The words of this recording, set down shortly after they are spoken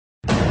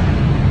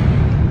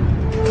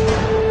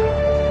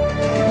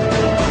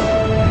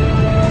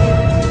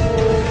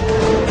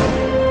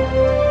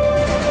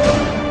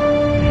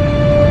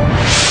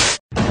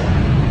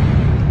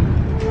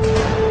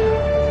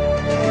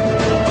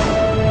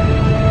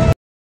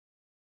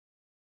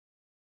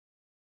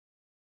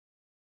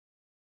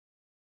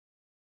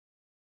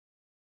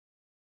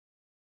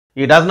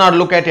He does not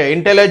look at your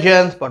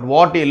intelligence, but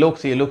what he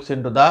looks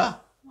into the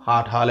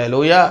heart.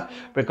 Hallelujah.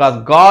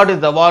 Because God is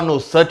the one who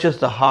searches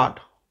the heart.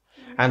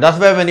 And that's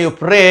why when you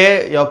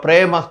pray, your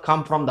prayer must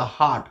come from the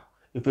heart.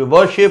 If you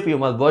worship, you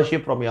must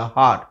worship from your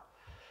heart.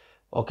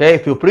 Okay,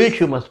 if you preach,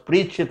 you must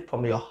preach it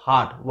from your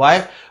heart.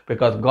 Why?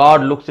 Because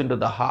God looks into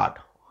the heart.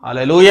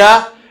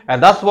 Hallelujah.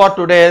 And that's what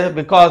today,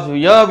 because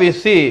here we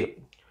see,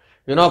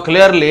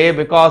 clearly,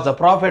 because the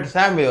prophet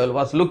Samuel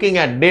was looking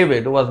at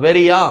David, who was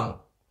very young,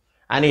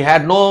 and he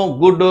had no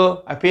good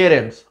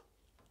appearance.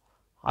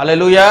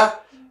 Hallelujah.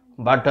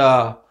 But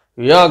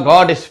here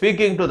God is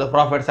speaking to the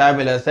prophet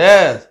Samuel and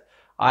says,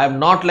 I am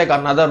not like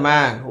another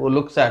man who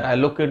looks at, I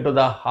look into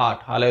the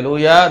heart.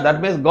 Hallelujah.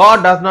 That means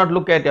God does not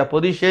look at your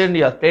position,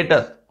 your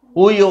status,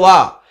 who you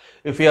are.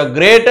 If you are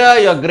greater,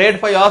 you are great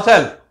for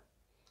yourself.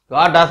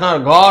 God does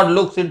not. God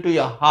looks into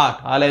your heart.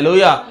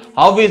 Hallelujah.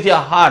 How is your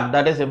heart?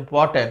 That is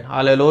important.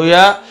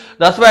 Hallelujah.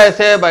 That's why I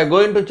say by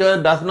going to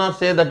church does not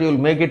say that you will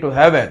make it to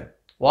heaven.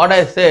 What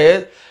I say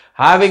is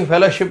having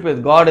fellowship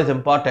with God is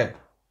important.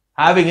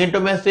 Having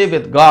intimacy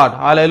with God.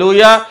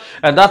 Hallelujah.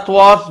 And that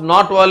was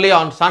not only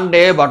on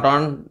Sunday but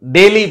on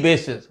daily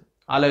basis.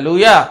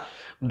 Hallelujah.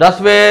 That's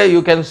where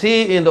you can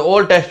see in the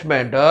Old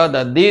Testament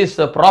that these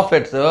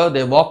prophets,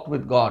 they walked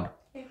with God.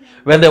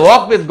 When they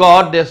walked with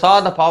God, they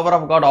saw the power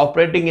of God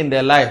operating in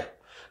their life.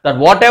 That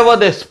whatever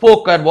they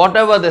spoke and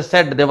whatever they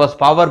said, there was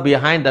power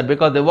behind that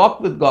because they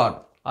walked with God.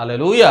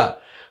 Hallelujah.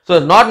 So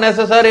it's not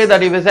necessary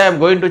that if you say, I'm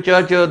going to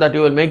church, that you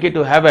will make it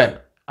to heaven.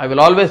 I will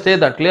always say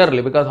that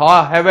clearly because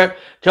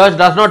church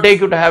does not take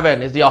you to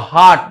heaven. It's your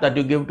heart that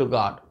you give to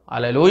God.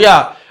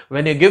 Hallelujah.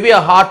 When you give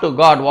your heart to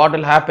God, what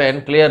will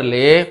happen?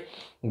 Clearly,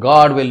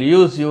 God will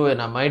use you in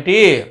a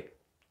mighty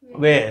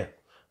way.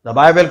 The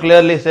Bible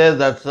clearly says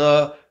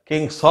that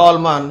King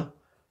Solomon,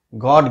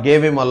 God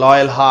gave him a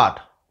loyal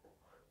heart.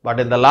 But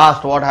in the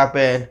last, what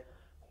happened?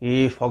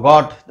 He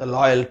forgot the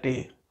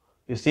loyalty.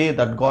 You see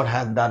that God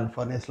has done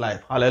for his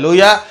life.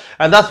 Hallelujah.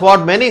 And that's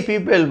what many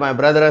people, my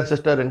brother and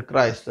sister in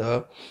Christ,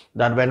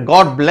 that when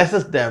God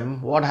blesses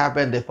them, what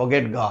happens? They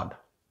forget God.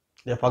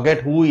 They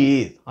forget who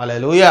he is.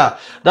 Hallelujah.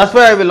 That's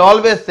why I will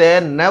always say,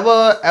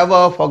 never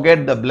ever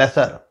forget the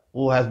blesser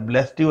who has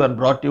blessed you and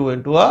brought you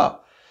into a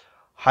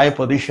high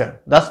position.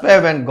 That's why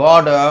when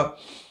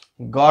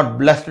God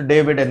blessed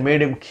David and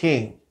made him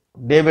king,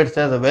 David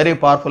says a very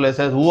powerful, he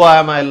says, who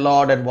am I,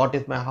 Lord, and what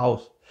is my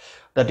house?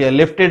 That you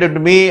lifted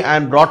me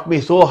and brought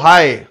me so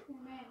high.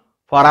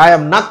 For I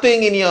am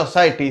nothing in your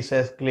sight, he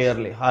says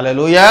clearly.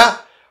 Hallelujah.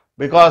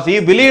 Because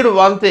he believed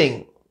one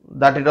thing,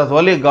 that it was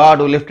only God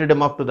who lifted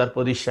him up to that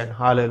position.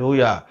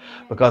 Hallelujah.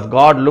 Because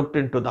God looked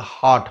into the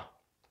heart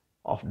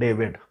of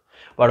David.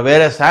 But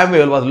whereas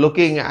Samuel was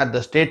looking at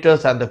the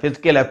status and the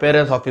physical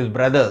appearance of his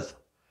brothers.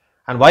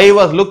 And why he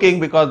was looking?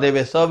 Because they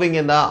were serving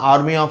in the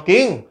army of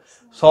King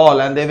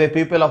Saul and they were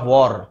people of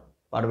war.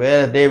 But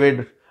whereas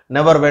David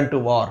never went to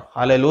war.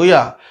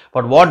 Hallelujah.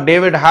 But what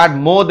David had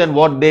more than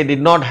what they did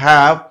not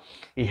have,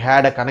 he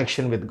had a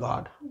connection with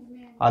God.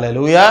 Amen.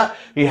 Hallelujah.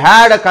 He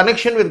had a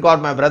connection with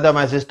God, my brother,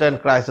 my sister in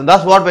Christ. And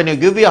that's what when you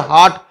give your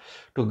heart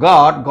to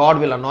God, God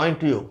will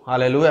anoint you.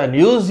 Hallelujah. And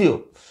use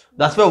you.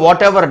 That's why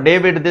whatever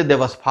David did, there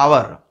was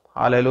power.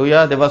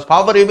 Hallelujah. There was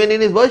power even in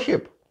his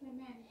worship.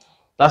 Amen.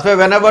 That's why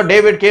whenever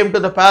David came to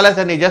the palace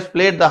and he just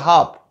played the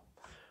harp,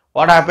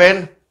 what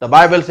happened? The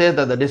Bible says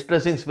that the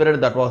distressing spirit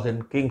that was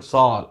in King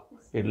Saul,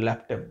 it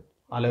left him.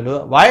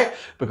 Hallelujah. Why?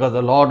 Because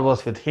the Lord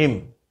was with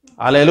him.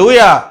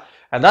 Hallelujah.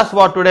 And that's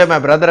what today, my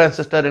brother and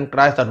sister in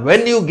Christ, that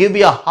when you give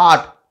your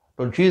heart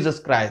to Jesus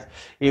Christ,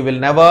 He will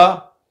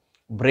never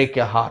break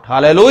your heart.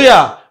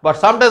 Hallelujah. But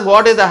sometimes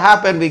what is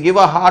happen? We give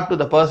our heart to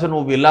the person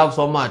who we love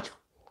so much.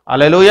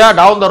 Hallelujah.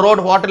 Down the road,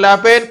 what will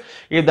happen?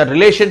 If the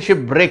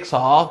relationship breaks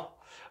off,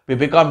 we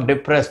become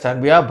depressed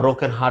and we are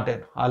broken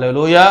hearted.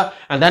 Hallelujah.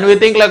 And then we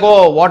think like,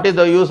 oh, what is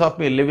the use of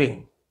me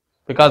living?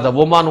 Because the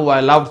woman who I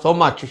loved so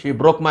much, she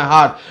broke my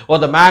heart. Or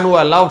the man who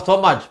I loved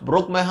so much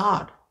broke my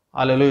heart.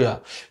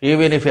 Hallelujah.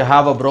 Even if you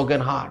have a broken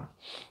heart,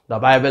 the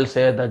Bible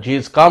says that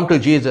Jesus, come to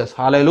Jesus.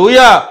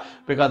 Hallelujah.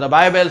 Because the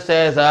Bible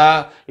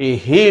says He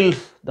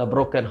heals the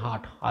broken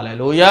heart.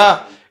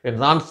 Hallelujah. In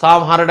Psalm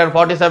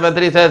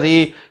 147:3 says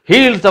He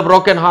heals the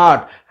broken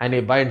heart and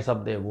He binds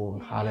up their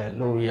wound.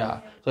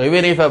 Hallelujah. So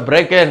even if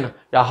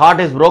your heart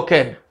is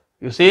broken,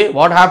 you see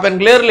what happened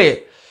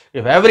clearly.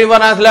 If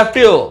everyone has left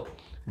you,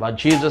 but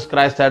Jesus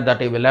Christ said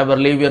that He will never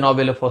leave you nor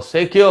will He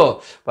forsake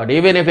you. But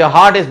even if your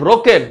heart is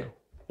broken,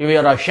 if you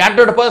are a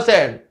shattered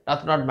person,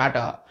 does not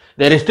matter.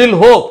 There is still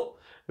hope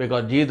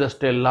because Jesus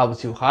still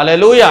loves you.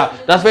 Hallelujah.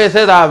 That's why He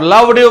says, I have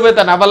loved you with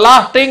an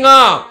everlasting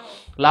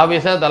love. He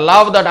says, the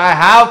love that I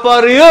have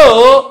for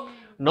you,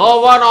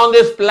 no one on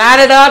this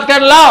planet earth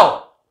can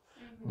love.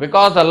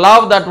 Because the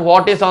love that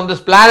what is on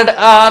this planet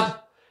earth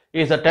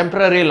is a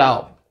temporary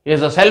love,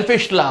 is a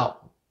selfish love.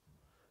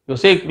 You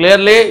see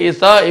clearly,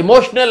 it's an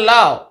emotional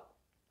love.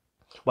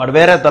 But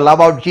whereas the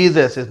love of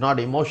Jesus is not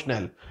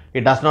emotional,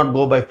 it does not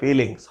go by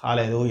feelings.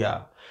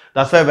 Hallelujah.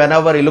 That's why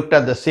whenever He looked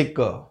at the sick,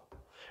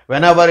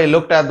 whenever He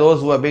looked at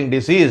those who are being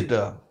diseased,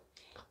 the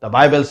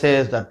Bible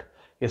says that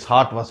his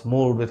heart was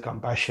moved with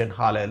compassion.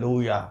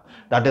 Hallelujah.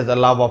 That is the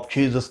love of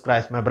Jesus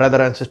Christ, my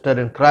brother and sister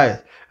in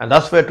Christ. And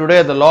that's why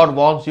today the Lord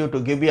wants you to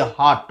give your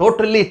heart,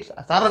 totally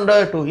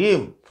surrender to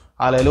him.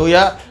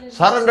 Hallelujah.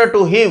 Surrender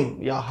to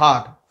him your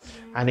heart,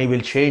 and he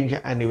will change,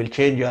 and he will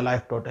change your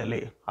life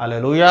totally.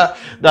 Hallelujah.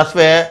 That's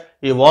where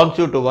he wants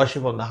you to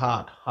worship from the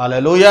heart.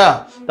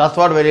 Hallelujah. That's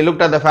what when he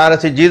looked at the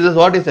Pharisees, Jesus,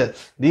 what he said?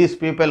 These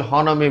people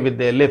honor me with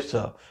their lips,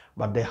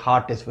 but their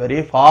heart is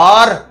very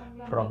far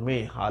from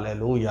me.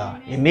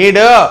 Hallelujah. In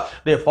neither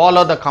they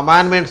follow the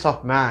commandments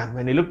of man.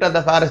 When he looked at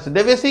the Pharisees,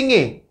 they were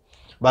singing,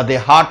 but their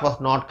heart was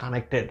not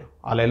connected.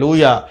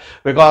 Hallelujah.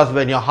 Because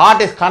when your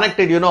heart is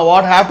connected, you know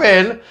what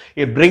happened?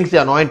 It brings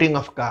the anointing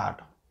of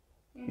God.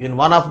 In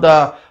one of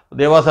the,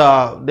 there was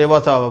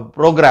a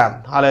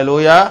program,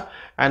 hallelujah,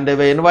 and they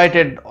were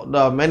invited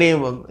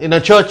in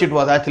a church. It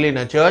was actually in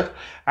a church,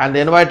 and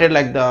they invited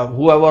like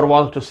whoever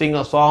wants to sing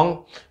a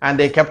song, and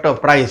they kept a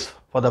prize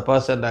for the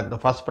person, like the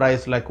first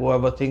prize, like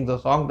whoever sings a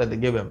song that they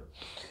give him.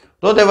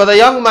 So there was a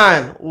young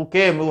man who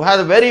came, who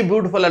had a very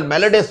beautiful and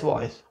melodious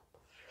voice.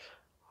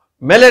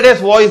 Melodious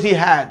voice he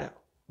had.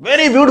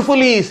 Very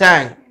beautifully he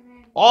sang.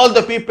 All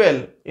the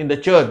people in the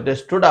church, they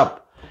stood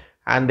up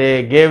and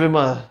they gave him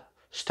a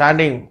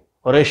standing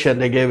oration.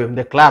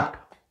 They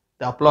clapped,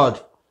 they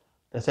applauded.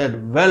 They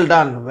said, well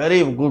done,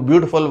 very good,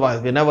 beautiful voice.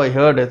 We never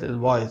heard his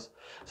voice.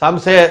 Some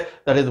say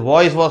that his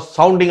voice was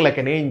sounding like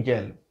an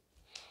angel.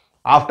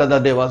 After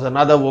that, there was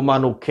another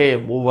woman who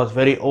came, who was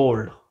very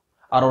old.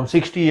 Around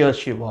 60 years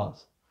she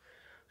was.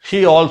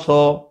 She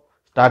also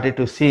started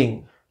to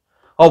sing.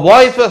 Her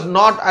voice was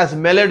not as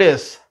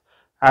melodious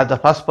as the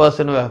first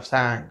person who have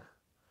sang.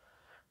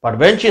 But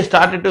when she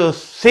started to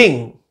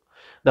sing,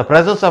 the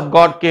presence of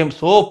God came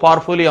so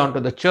powerfully onto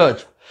the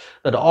church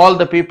that all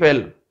the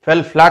people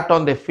fell flat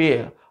on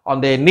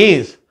their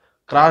knees,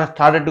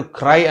 started to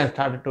cry and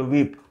started to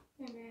weep.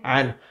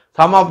 And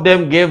some of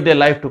them gave their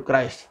life to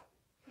Christ.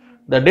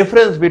 The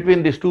difference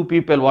between these two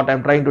people, what I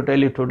am trying to tell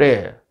you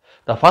today,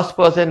 the first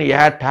person, he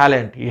had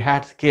talent, he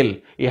had skill,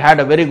 he had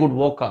a very good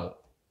vocal.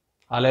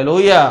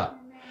 Hallelujah.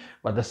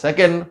 But the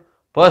second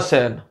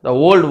person, the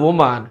old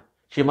woman,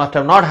 she must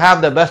have not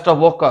have the best of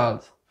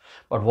vocals,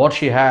 but what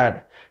she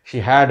had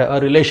a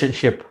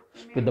relationship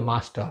with the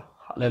Master.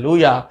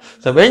 Hallelujah.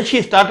 So when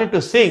she started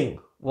to sing,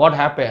 what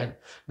happened?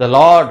 The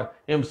Lord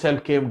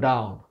himself came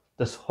down.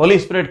 The Holy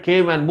Spirit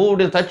came and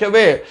moved in such a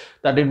way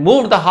that it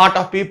moved the heart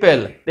of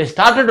people. They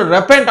started to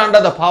repent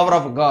under the power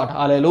of God.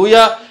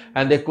 Hallelujah.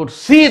 And they could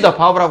see the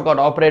power of God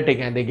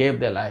operating, and they gave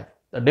their life.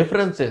 The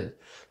difference is,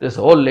 this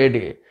old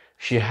lady,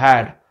 she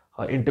had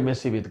her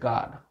intimacy with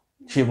God.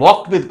 She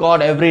walked with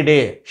God every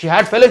day. She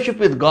had fellowship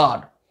with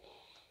God.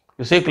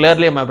 You see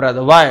clearly, my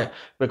brother. Why?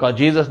 Because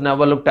Jesus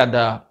never looked at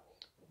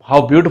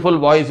how beautiful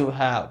voice you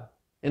have.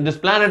 In this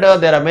planet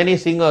Earth, there are many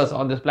singers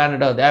on this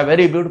planet Earth. They have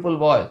very beautiful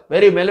voice,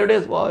 very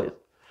melodious voice.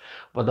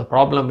 But the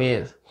problem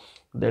is,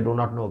 they do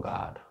not know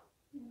God.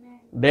 Amen.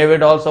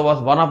 David also was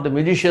one of the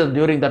musicians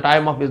during the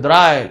time of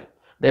Israel.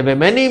 There were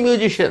many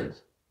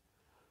musicians.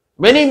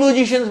 Many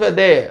musicians were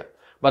there.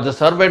 But the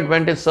servant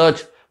went in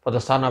search for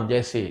the son of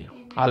Jesse.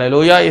 Amen.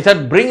 Hallelujah. He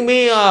said, bring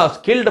me a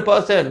skilled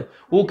person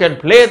who can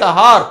play the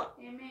harp.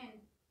 Amen.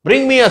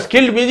 Bring me a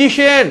skilled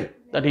musician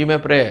that he may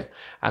pray.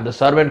 And the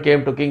servant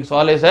came to King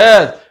Saul. He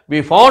says,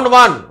 we found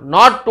one.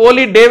 Not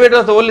only David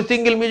was the only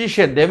single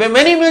musician. There were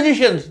many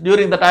musicians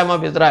during the time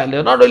of Israel. There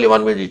was not only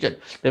one musician.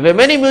 There were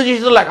many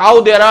musicians, like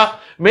how there are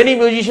many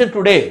musicians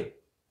today.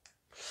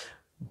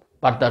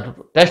 But the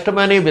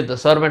testimony which the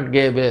servant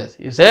gave is,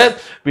 he said,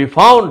 we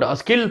found a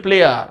skilled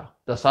player,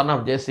 the son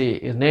of Jesse.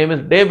 His name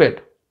is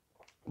David.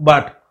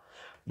 But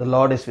the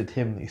Lord is with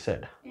him, he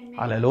said. Amen.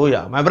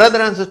 Hallelujah. My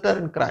brother and sister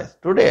in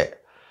Christ, today,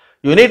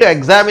 you need to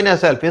examine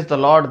yourself. Is the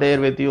Lord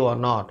there with you or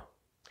not?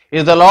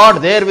 Is the Lord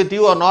there with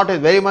you or not is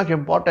very much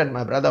important,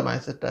 my brother, my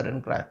sister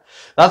in Christ.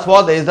 That's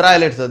what the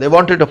Israelites, they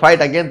wanted to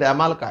fight against the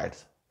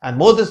Amalekites. And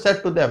Moses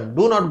said to them,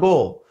 do not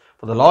go,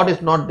 for the Lord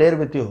is not there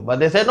with you. But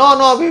they said,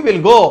 no, we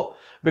will go.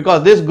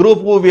 Because this group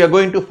who we are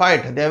going to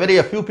fight, they are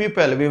very few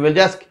people. We will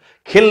just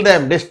kill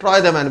them,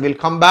 destroy them, and we'll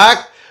come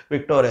back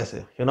victorious.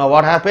 You know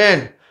what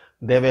happened?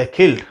 They were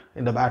killed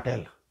in the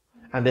battle.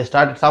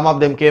 And some of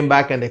them came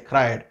back and they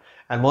cried.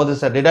 And Moses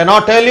said, did I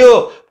not tell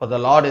you? For the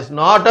Lord is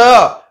not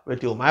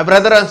with you. My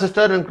brother and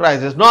sister in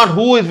Christ, it's not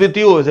who is with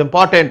you is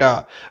important.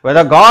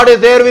 Whether God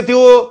is there with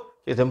you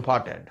is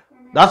important.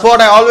 That's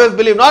what I always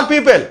believe, not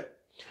people.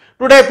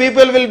 Today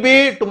people will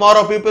be,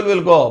 tomorrow people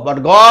will go.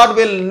 But God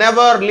will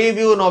never leave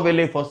you, nor will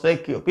He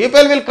forsake you.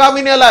 People will come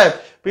in your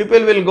life,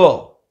 people will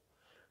go.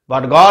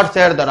 But God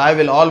said that I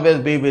will always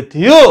be with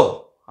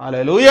you.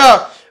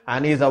 Hallelujah.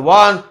 And He is the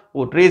one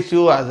who treats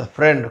you as a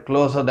friend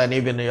closer than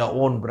even your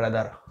own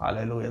brother.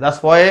 Hallelujah.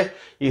 That's why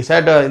He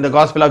said in the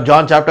Gospel of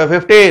John chapter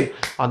 15,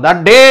 on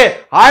that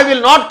day, I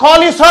will not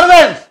call you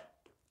servants.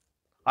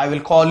 I will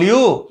call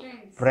you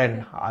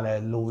friend.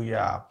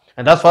 Hallelujah.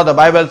 And that's what the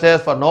Bible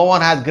says, for no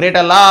one has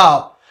greater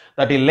love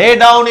that he lay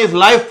down his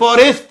life for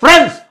his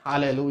friends.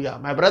 Hallelujah.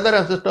 My brother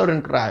and sister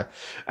in Christ.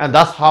 And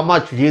that's how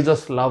much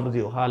Jesus loves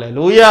you.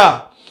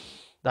 Hallelujah.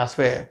 That's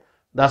why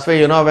That's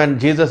why, when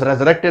Jesus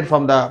resurrected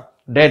from the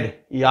dead,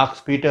 he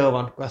asked Peter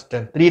one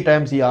question. 3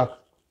 times he asked.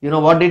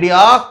 What did he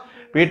ask?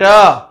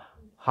 Peter,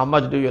 how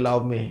much do you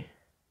love me?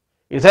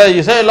 He said,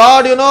 you say,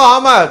 Lord, how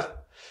much?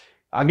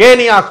 Again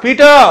he asked,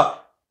 Peter,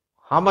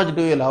 how much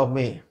do you love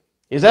me?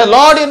 He said,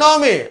 Lord, you know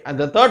me. And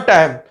the 3rd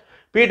time,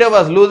 Peter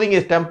was losing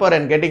his temper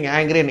and getting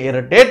angry and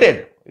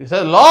irritated. He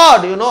said,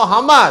 Lord, you know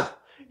how much?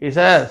 He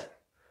says,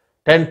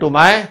 tend to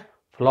my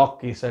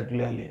flock, he said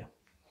clearly.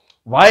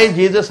 Why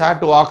Jesus had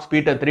to ask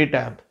Peter 3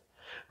 times?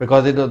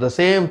 Because it was the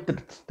same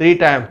 3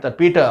 times that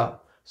Peter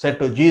said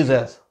to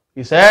Jesus.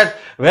 He said,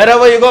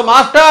 wherever you go,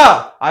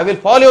 Master, I will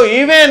follow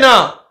you even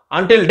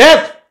until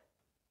death.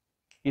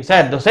 He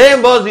said, the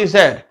same verse he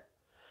said.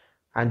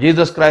 And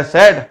Jesus Christ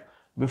said,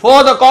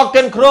 before the cock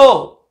can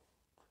crow,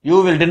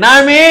 you will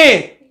deny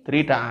me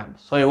 3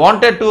 times. So he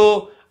wanted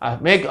to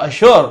make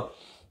assure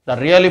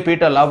that really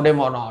Peter loved him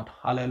or not.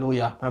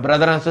 Hallelujah. My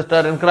brother and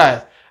sister in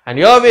Christ. And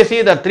here we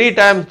see that 3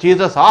 times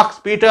Jesus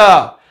asked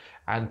Peter,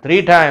 and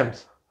 3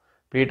 times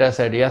Peter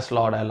said, yes,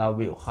 Lord, I love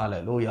you.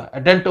 Hallelujah.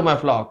 Attend to my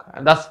flock.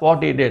 And that's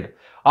what he did.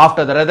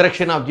 After the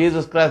resurrection of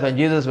Jesus Christ, when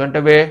Jesus went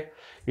away,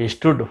 he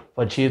stood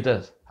for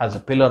Jesus as a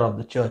pillar of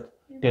the church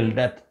till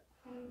death.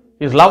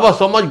 His love was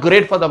so much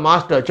great for the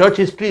Master. Church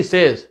history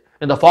says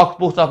in the Fox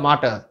Books of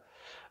Martyrs,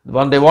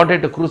 when they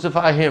wanted to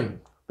crucify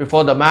him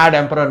before the mad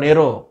Emperor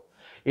Nero,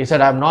 he said,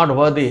 I am not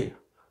worthy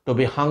to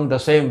be hung the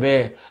same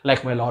way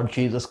like my Lord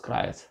Jesus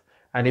Christ.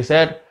 And he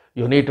said,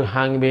 you need to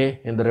hang me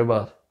in the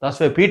rivers. That's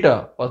why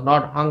Peter was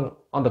not hung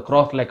on the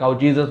cross like how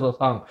Jesus was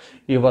hung.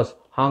 He was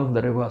hung in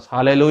the rivers.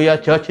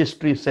 Hallelujah. Church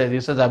history says,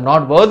 he says, I am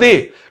not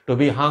worthy to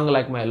be hung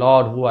like my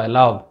Lord who I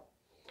love.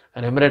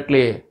 And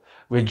immediately,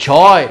 with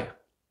joy,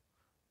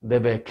 they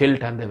were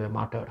killed and they were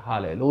martyred.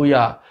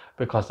 Hallelujah.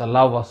 Because the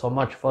love was so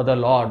much for the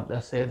Lord.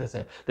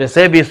 They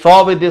say we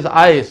saw with his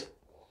eyes.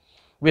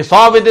 We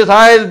saw with his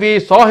eyes. We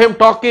saw him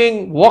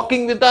talking,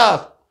 walking with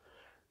us.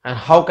 And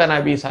how can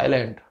I be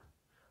silent?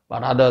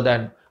 But other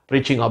than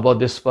preaching about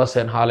this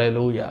person.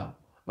 Hallelujah.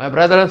 My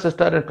brother and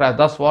sister in Christ,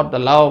 that's what the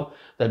love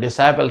the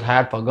disciples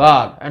had for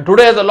God. And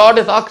today the Lord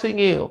is asking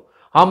you,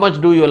 how much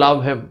do you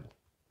love him?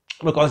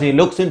 Because he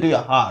looks into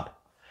your heart.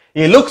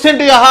 He looks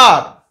into your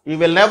heart. He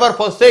will never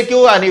forsake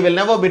you and he will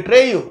never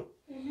betray you.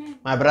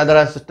 My brother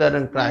and sister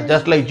in Christ,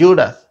 just like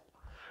Judas.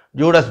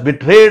 Judas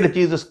betrayed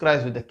Jesus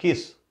Christ with a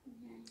kiss.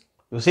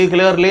 You see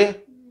clearly?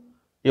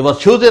 He was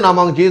chosen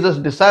among Jesus'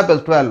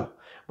 disciples 12,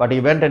 but he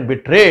went and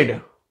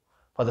betrayed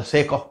for the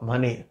sake of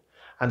money.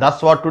 And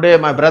that's what today,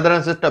 my brother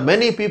and sister,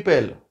 many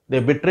people, they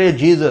betray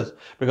Jesus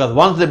because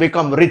once they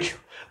become rich,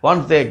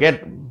 once they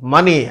get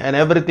money and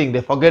everything,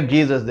 they forget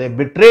Jesus, they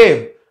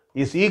betray.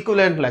 Is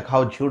equivalent like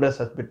how Judas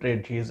has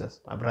betrayed Jesus,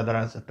 my brother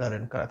and sister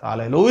in Christ.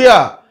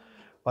 Hallelujah.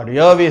 But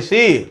here we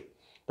see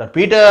that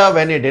Peter,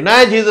 when he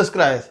denied Jesus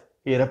Christ,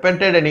 he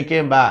repented and he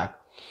came back.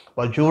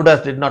 But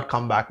Judas did not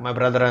come back, my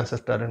brother and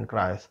sister in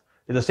Christ.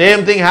 The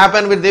same thing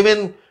happened with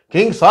even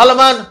King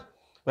Solomon.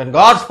 When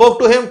God spoke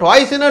to him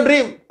twice in a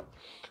dream,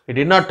 he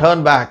did not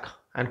turn back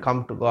and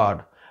come to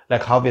God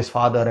like how his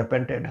father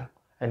repented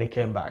and he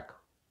came back.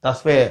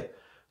 That's why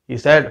he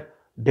said,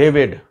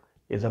 David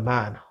is a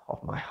man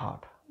of my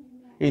heart.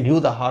 He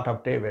knew the heart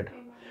of David.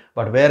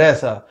 But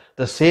whereas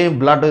the same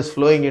blood is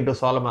flowing into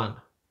Solomon,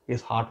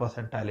 his heart was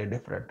entirely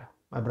different,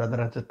 my brother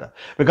and sister.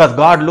 Because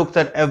God looks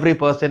at every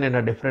person in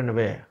a different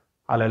way.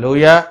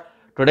 Hallelujah.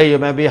 Today you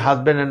may be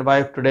husband and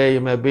wife. Today you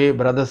may be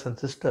brothers and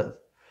sisters.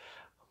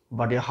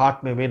 But your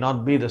heart may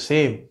not be the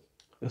same.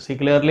 You see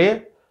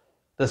clearly?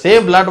 The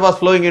same blood was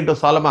flowing into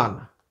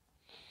Solomon.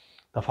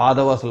 The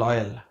father was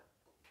loyal.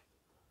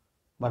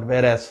 But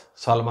whereas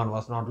Solomon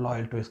was not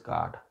loyal to his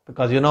God.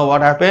 Because you know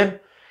what happened?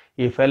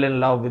 He fell in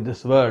love with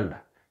this world.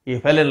 He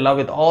fell in love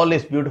with all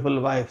his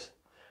beautiful wives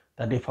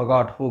that he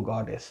forgot who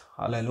God is.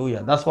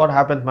 Hallelujah. That's what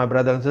happens, my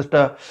brother and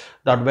sister,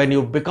 that when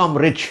you become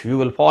rich, you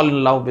will fall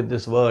in love with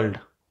this world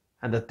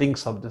and the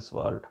things of this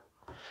world.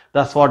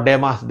 That's what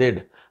Demas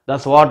did.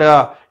 That's what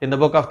in the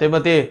book of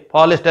Timothy,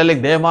 Paul is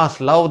telling Demas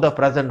loved the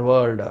present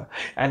world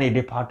and he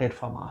departed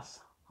from us.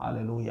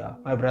 Hallelujah.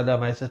 My brother,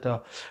 my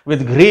sister,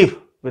 with grief,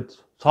 with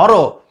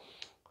sorrow,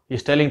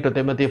 he's telling to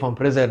Timothy from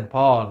prison,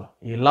 Paul,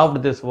 he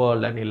loved this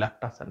world and he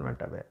left us and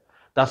went away.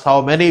 That's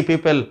how many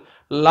people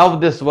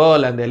love this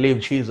world and they leave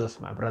Jesus,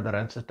 my brother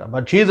and sister.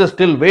 But Jesus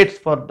still waits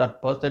for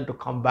that person to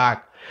come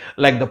back.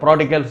 Like the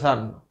prodigal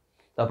son.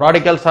 The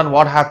prodigal son,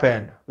 what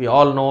happened? We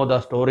all know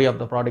the story of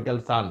the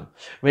prodigal son.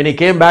 When he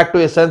came back to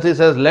his senses,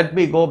 he says, let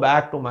me go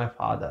back to my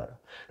father.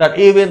 That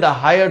even the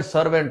hired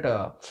servant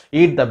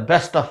eat the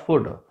best of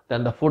food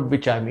than the food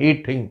which I am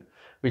eating,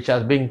 which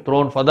has been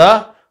thrown for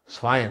the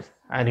swine.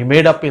 And he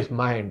made up his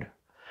mind.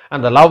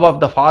 And the love of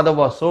the father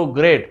was so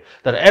great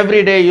that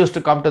every day he used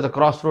to come to the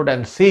crossroad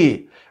and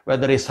see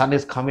whether his son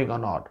is coming or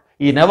not.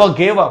 He never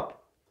gave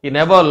up. He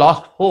never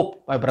lost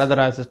hope, my brother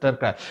and sister in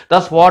Christ.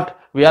 That's what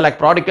we are like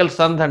prodigal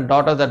sons and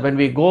daughters, that when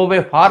we go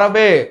away, far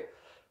away,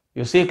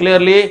 you see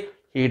clearly,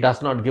 he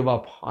does not give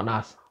up on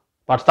us.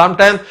 But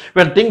sometimes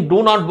when things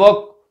do not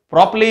work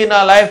properly in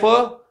our life,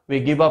 we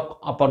give up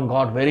upon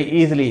God very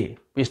easily.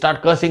 We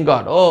start cursing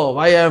God. Oh,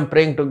 why I am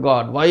praying to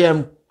God? Why I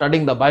am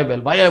studying the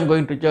Bible? Why I am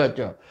going to church?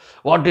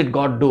 What did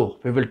God do?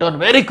 We will turn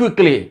very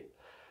quickly.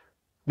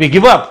 We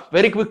give up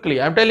very quickly.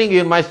 I am telling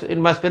you,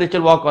 in my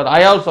spiritual walk,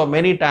 I also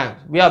many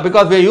times.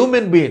 Because we are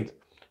human beings.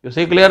 You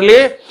see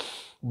clearly?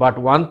 But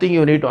one thing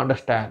you need to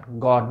understand,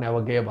 God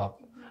never gave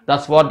up.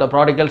 That's what the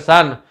prodigal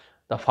son,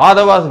 the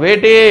father was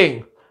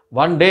waiting.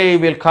 One day he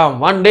will come.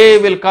 One day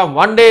he will come.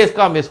 One day is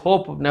come. His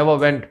hope never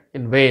went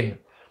in vain.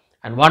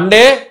 And one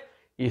day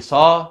he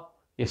saw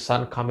his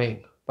son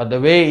coming. But the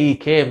way he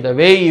came, the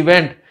way he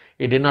went,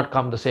 he did not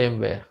come the same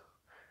way.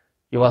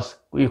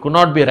 He could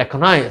not be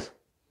recognized.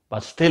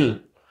 But still,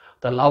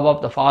 the love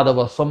of the father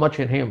was so much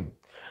in him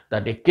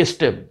that he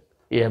kissed him,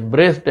 he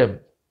embraced him,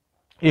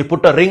 he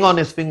put a ring on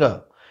his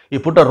finger, he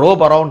put a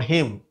robe around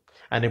him,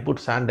 and he put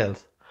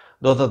sandals.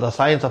 Those are the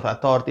signs of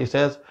authority. He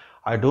says,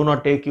 I do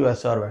not take you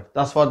as servant.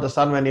 That's what the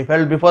son, when he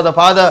fell before the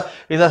father,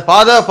 he says,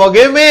 Father,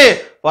 forgive me,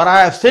 for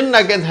I have sinned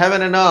against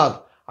heaven and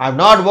earth. I am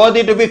not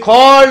worthy to be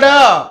called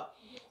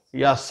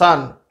your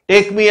son.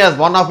 Take me as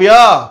one of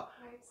your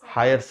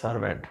hired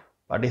servant.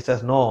 But he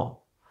says,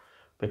 no,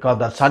 because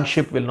the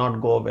sonship will not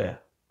go away.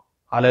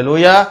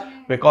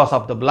 Hallelujah. Because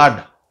of the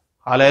blood.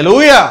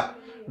 Hallelujah.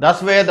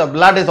 That's where the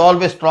blood is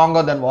always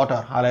stronger than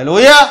water.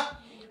 Hallelujah.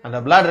 And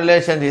the blood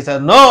relation, he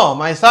says, no,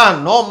 my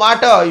son, no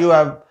matter, you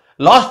have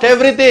lost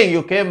everything,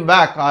 you came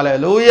back.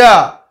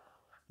 Hallelujah.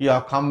 You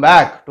have come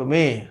back to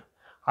me.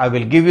 I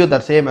will give you the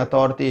same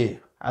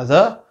authority as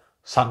a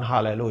son.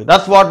 Hallelujah.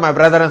 That's what, my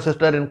brother and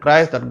sister in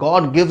Christ, that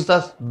God gives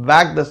us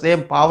back the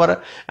same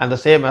power and the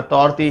same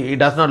authority. He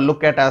does not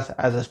look at us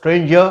as a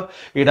stranger.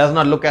 He does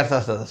not look at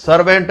us as a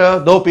servant.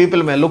 Though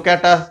people may look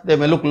at us, they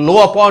may look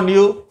low upon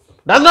you.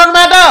 Does not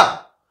matter.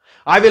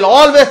 I will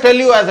always tell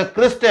you as a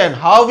Christian,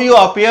 how you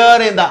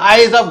appear in the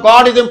eyes of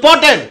God is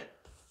important.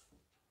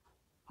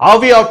 How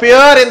we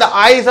appear in the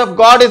eyes of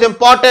God is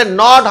important,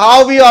 not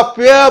how we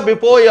appear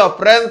before your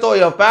friends or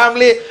your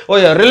family or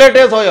your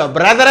relatives or your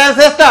brother and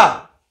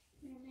sister.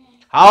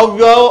 How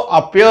you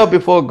appear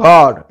before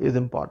God is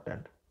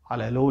important.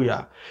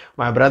 Hallelujah.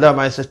 My brother,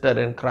 my sister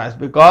in Christ,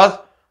 because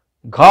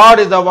God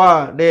is the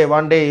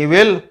one day He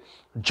will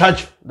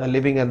judge the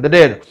living and the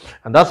dead.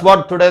 And that's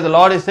what today the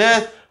Lord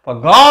says. For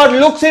God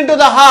looks into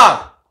the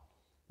heart,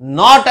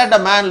 not at the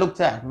man looks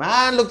at.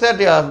 Man looks at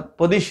your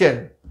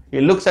position.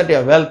 He looks at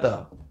your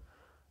wealth.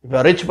 If you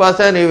are a rich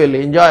person, he will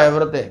enjoy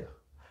everything.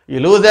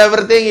 You lose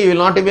everything, he will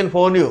not even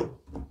phone you.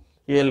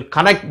 He will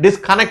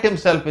disconnect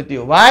himself with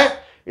you. Why?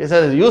 He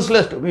says it's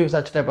useless to be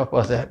such type of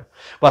person.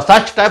 But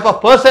such type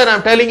of person, I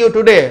am telling you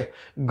today,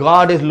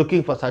 God is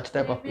looking for such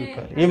type of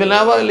people. He will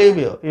never leave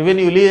you. Even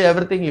you leave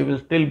everything, He will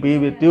still be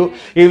with you.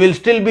 He will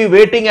still be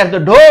waiting at the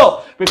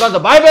door. Because the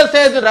Bible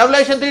says in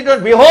Revelation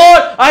 3:20,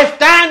 behold, I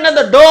stand at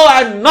the door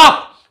and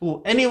knock.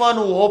 Anyone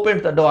who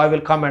opens the door, I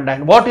will come and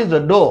dine. What is the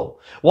door?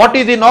 What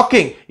is He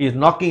knocking? He is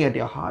knocking at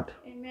your heart.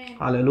 Amen.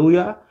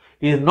 Hallelujah.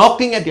 He is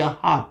knocking at your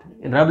heart.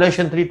 In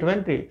Revelation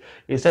 3:20,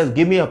 He says,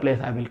 give me a place,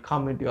 I will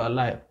come into your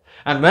life.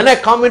 And when I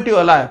come into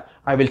your life,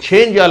 I will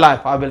change your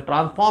life. I will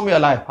transform your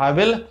life. I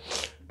will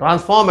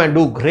transform and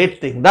do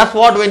great things. That's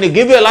what, when you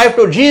give your life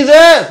to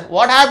Jesus,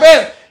 what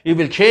happens? He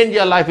will change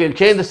your life. He will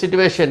change the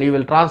situation. He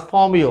will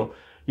transform you.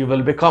 You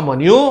will become a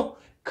new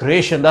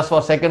creation. That's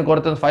what 2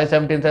 Corinthians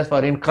 5:17 says.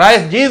 For in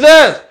Christ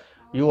Jesus,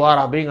 you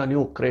are being a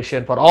new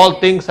creation. For all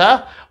things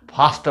have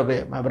passed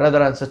away. My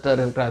brother and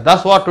sister in Christ.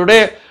 That's what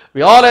today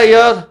we all are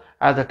here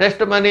as a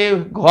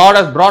testimony. God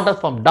has brought us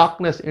from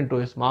darkness into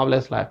His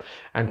marvelous life.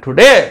 And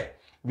today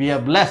we are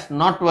blessed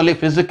not only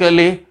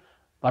physically,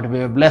 but we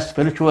are blessed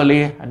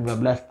spiritually, and we are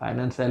blessed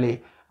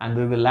financially, and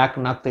we will lack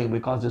nothing,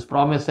 because His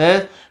promise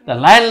says, the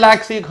lion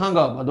lacks seek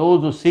hunger, but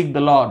those who seek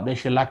the Lord, they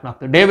shall lack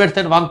nothing. David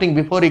said one thing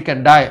before he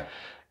can die.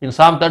 In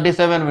Psalm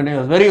 37, when he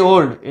was very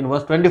old, in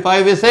verse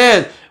 25 he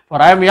says,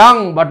 for I am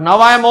young, but now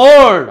I am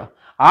old.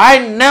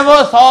 I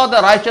never saw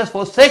the righteous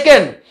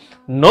forsaken,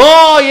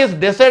 nor his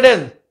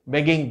descendants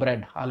begging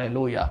bread.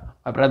 Hallelujah.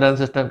 My brother and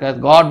sister,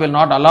 God will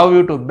not allow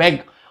you to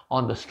beg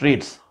on the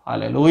streets.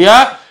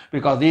 Hallelujah.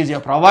 Because He is your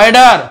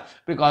provider,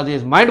 because He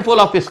is mindful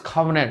of His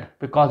covenant,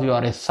 because you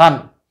are His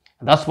son.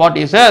 That's what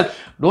He says.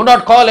 Do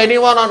not call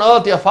anyone on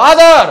earth your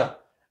father,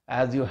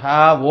 as you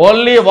have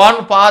only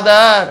one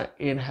Father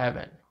in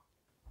heaven.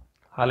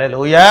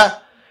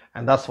 Hallelujah.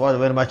 And that's what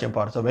very much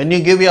important. So when you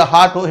give your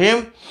heart to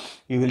Him,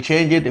 He will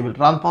change it, He will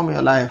transform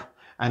your life,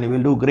 and He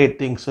will do great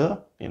things in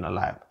your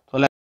life.